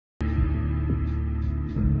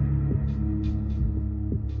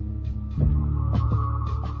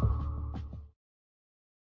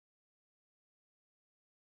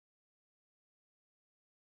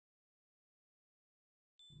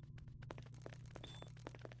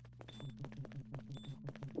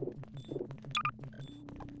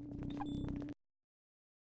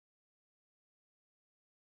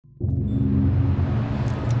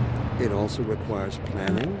also requires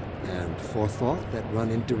planning and forethought that run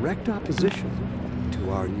in direct opposition to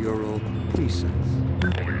our neural presets.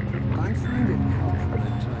 I find it helpful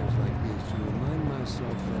at times like these to remind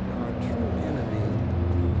myself that our true enemy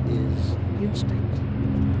is instinct.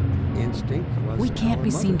 Instinct was We can't our be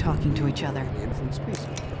seen mother talking to each other. in the infant species.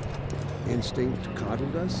 Instinct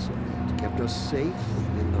coddled us and kept us safe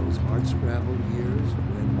in those hard-scrabble years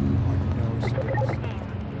when we hardened our spirits.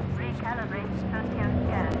 Recalibrate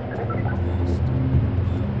Socio-Scan.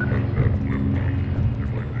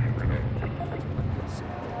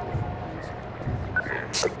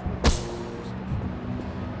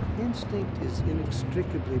 Instinct is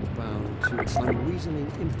inextricably bound to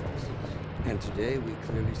unreasoning impulses, and today we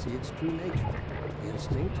clearly see its true nature.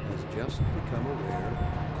 Instinct has just become aware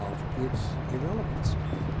of its irrelevance,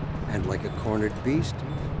 and like a cornered beast,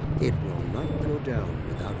 it will not go down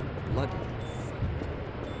without a bloody fight.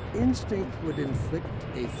 Instinct would inflict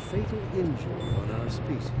a fatal injury on our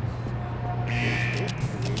species. Instinct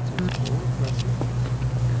creates us more oppressive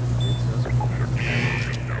and bids us more.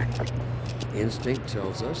 Instinct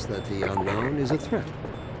tells us that the unknown is a threat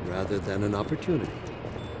rather than an opportunity.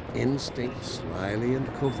 Instinct slyly and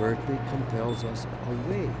covertly compels us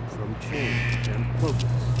away from change and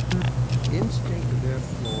progress. Instinct,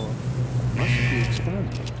 therefore, must be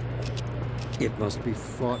expanded. It must be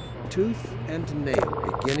fought tooth and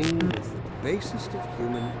nail, beginning with the basest of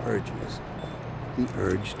human urges, the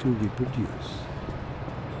urge to reproduce.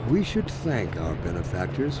 We should thank our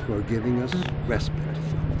benefactors for giving us respite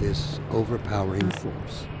from this overpowering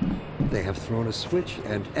force. They have thrown a switch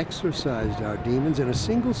and exorcised our demons in a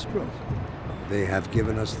single stroke. They have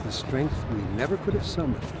given us the strength we never could have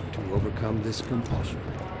summoned to overcome this compulsion.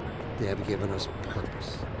 They have given us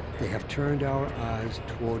purpose. They have turned our eyes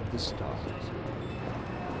toward the stars.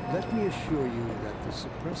 Let me assure you that the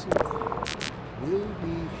suppressing force will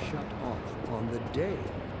be shut off on the day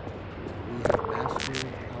that we have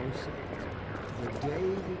mastered ourselves. The day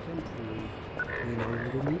we can prove we no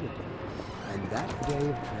longer need it. And that day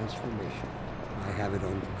of transformation, I have it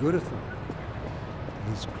on good authority,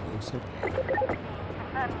 is close at hand.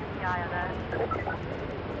 Confirm PCI alert.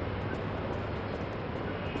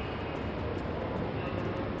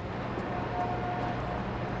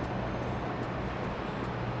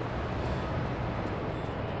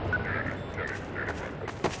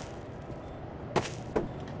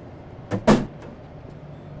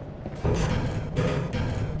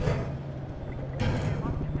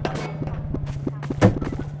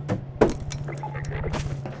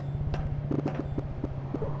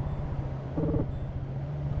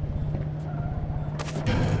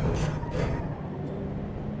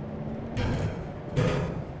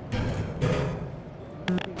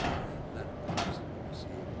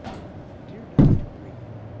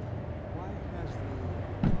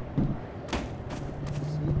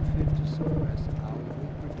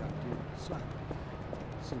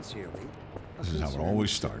 Sincerely. This is how it always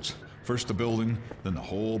starts. First the building, then the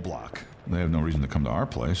whole block. They have no reason to come to our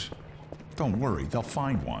place. Don't worry, they'll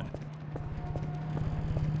find one.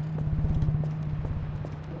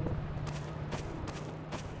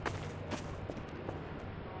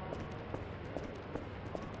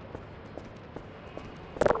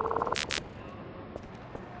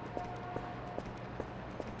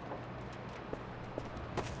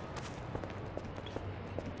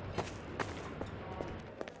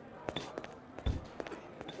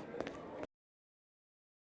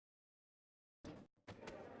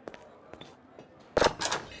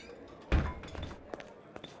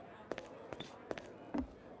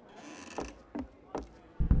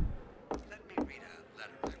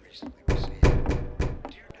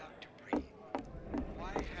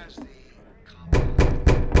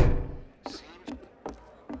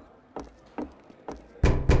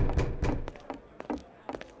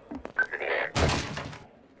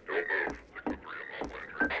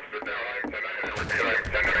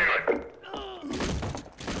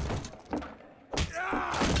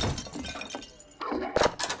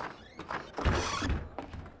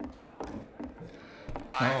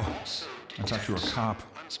 Oh, I thought you were a cop.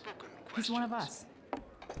 He's one of us.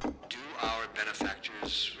 Do our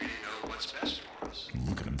benefactors really know what's best for us?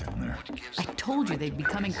 Look at him down there. I told you they'd be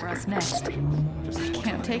coming for us next. I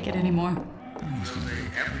can't take it anymore.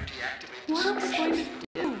 What am I going to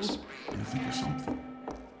do? You think of something.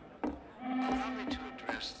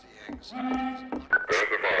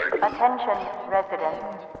 Attention,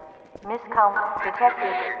 residents. Miscount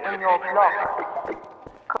detected in your block.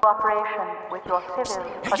 Cooperation with your civil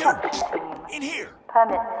protection team. In here!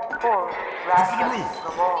 Permit full Razer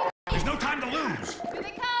reward. There's no time to lose! Here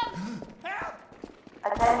they come! Help!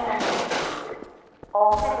 Attention.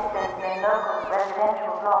 All citizens may no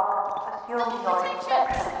Resume your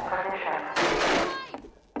inspection position.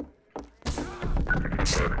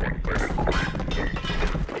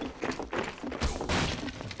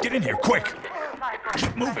 Get in here, quick!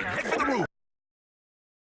 Keep moving, head for the roof!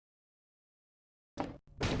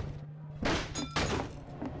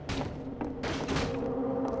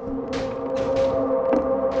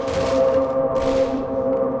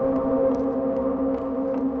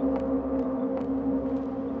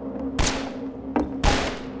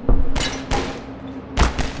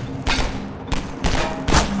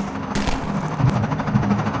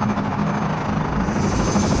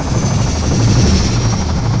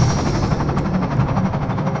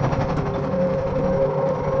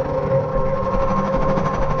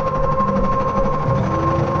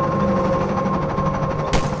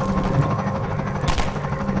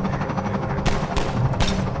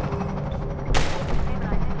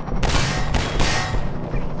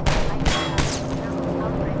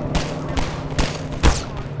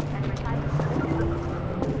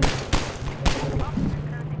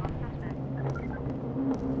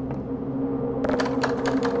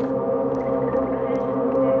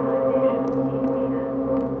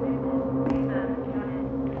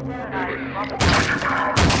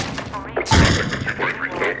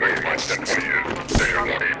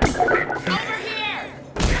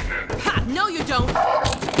 No, you don't!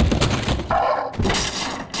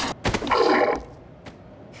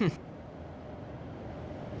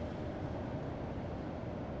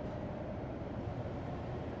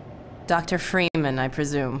 Dr. Freeman, I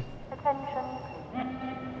presume.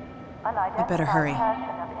 I better hurry.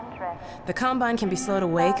 The Combine can be slow to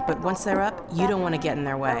wake, but once they're up, you don't want to get in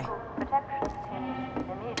their way.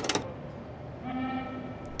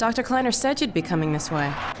 Dr. Kleiner said you'd be coming this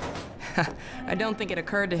way. I don't think it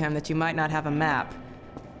occurred to him that you might not have a map.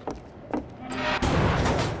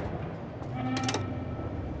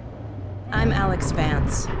 I'm Alex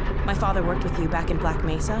Vance. My father worked with you back in Black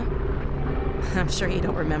Mesa. I'm sure you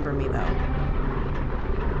don't remember me, though.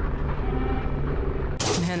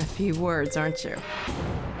 Man, a few words, aren't you?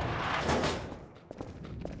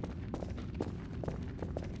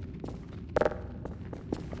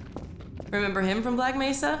 Remember him from Black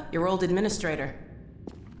Mesa? Your old administrator.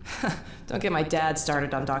 Don't get my dad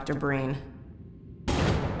started on Dr. Breen.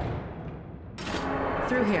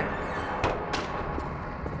 Through here.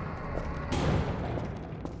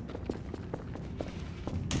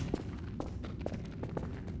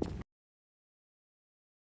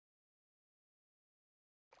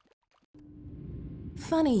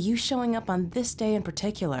 Funny, you showing up on this day in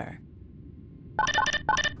particular.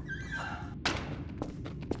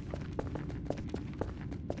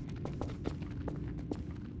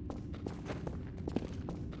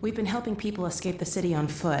 We've been helping people escape the city on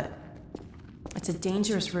foot. It's a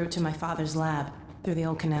dangerous route to my father's lab, through the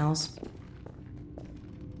old canals.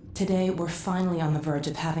 Today, we're finally on the verge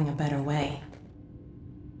of having a better way.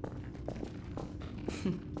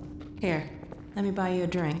 Here, let me buy you a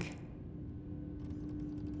drink.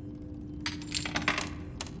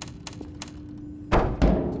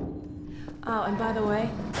 Oh, and by the way,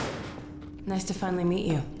 nice to finally meet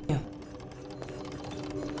you.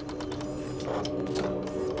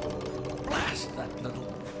 Blast that little...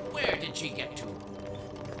 Where did she get to?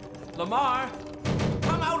 Lamar!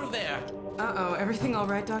 Come out of there! Uh-oh, everything all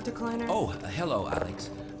right, Dr. Kleiner? Oh, hello, Alex.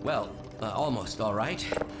 Well, almost all right.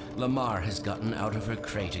 Lamar has gotten out of her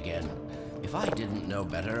crate again. If I didn't know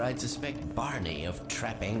better, I'd suspect Barney of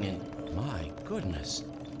trapping and... My goodness.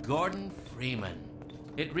 Gordon Freeman.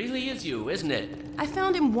 It really is you, isn't it? I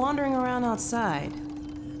found him wandering around outside.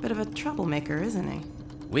 Bit of a troublemaker, isn't he?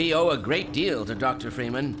 We owe a great deal to Dr.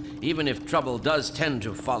 Freeman, even if trouble does tend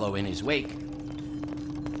to follow in his wake.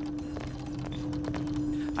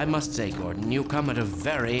 I must say, Gordon, you come at a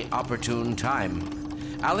very opportune time.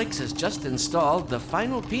 Alex has just installed the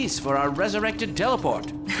final piece for our resurrected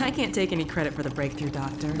teleport. I can't take any credit for the breakthrough,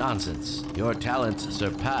 Doctor. Nonsense. Your talents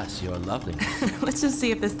surpass your loveliness. Let's just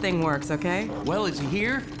see if this thing works, okay? Well, is he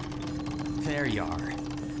here? There you are.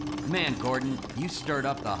 Man, Gordon, you stirred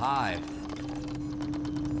up the hive.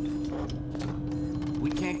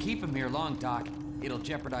 We can't keep him here long, Doc. It'll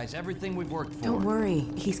jeopardize everything we've worked for. Don't worry,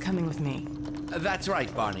 he's coming with me. That's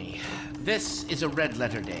right, Barney. This is a red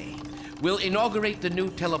letter day. We'll inaugurate the new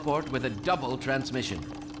teleport with a double transmission.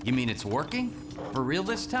 You mean it's working? For real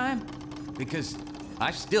this time? Because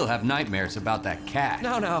I still have nightmares about that cat.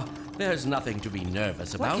 No, there's nothing to be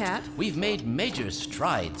nervous about. What cat? We've made major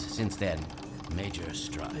strides since then. Major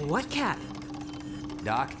strides. What cat?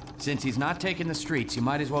 Doc, since he's not taking the streets, you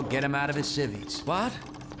might as well get him out of his civvies. What?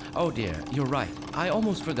 Oh dear, you're right. I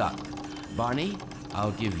almost forgot. Barney,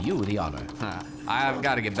 I'll give you the honor. I've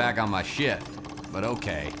got to get back on my shift, but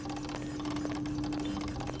okay.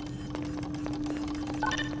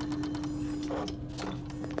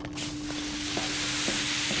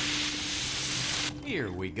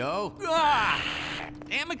 Here we go. Ah!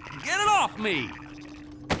 Damn it, get it off me!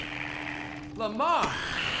 Lamar,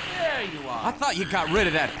 there you are. I thought you got rid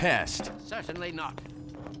of that pest. Certainly not.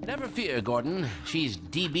 Never fear, Gordon. She's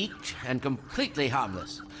debeaked and completely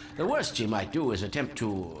harmless. The worst she might do is attempt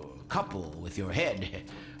to couple with your head,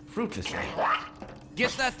 fruitlessly.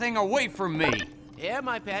 Get that thing away from me! Here,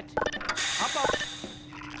 my pet. Up.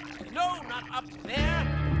 No, not up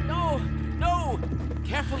there. No.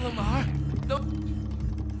 Careful, Lamar.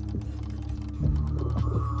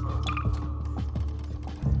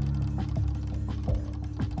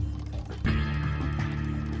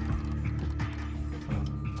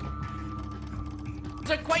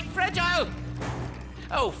 They're quite fragile.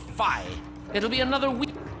 Oh, fie. It'll be another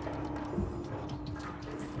week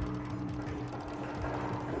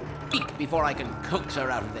before I can coax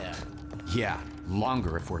her out of there. Yeah,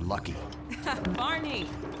 longer if we're lucky. Barney,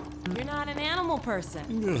 you're not an animal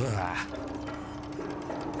person.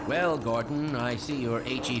 Well, Gordon, I see your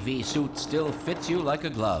HEV suit still fits you like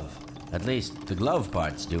a glove. At least the glove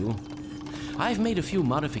parts do. I've made a few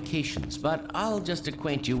modifications, but I'll just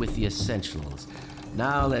acquaint you with the essentials.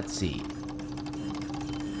 Now, let's see.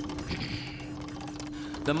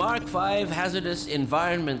 The Mark V hazardous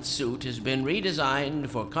environment suit has been redesigned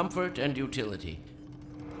for comfort and utility.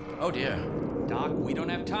 Oh dear. Doc, we don't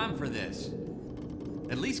have time for this.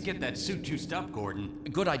 At least get that suit juiced up, Gordon.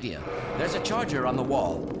 Good idea. There's a charger on the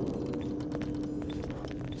wall.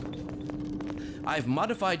 I've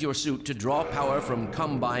modified your suit to draw power from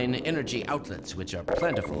Combine energy outlets, which are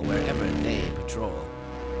plentiful wherever they patrol.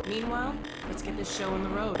 Meanwhile, let's get this show on the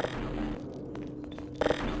road.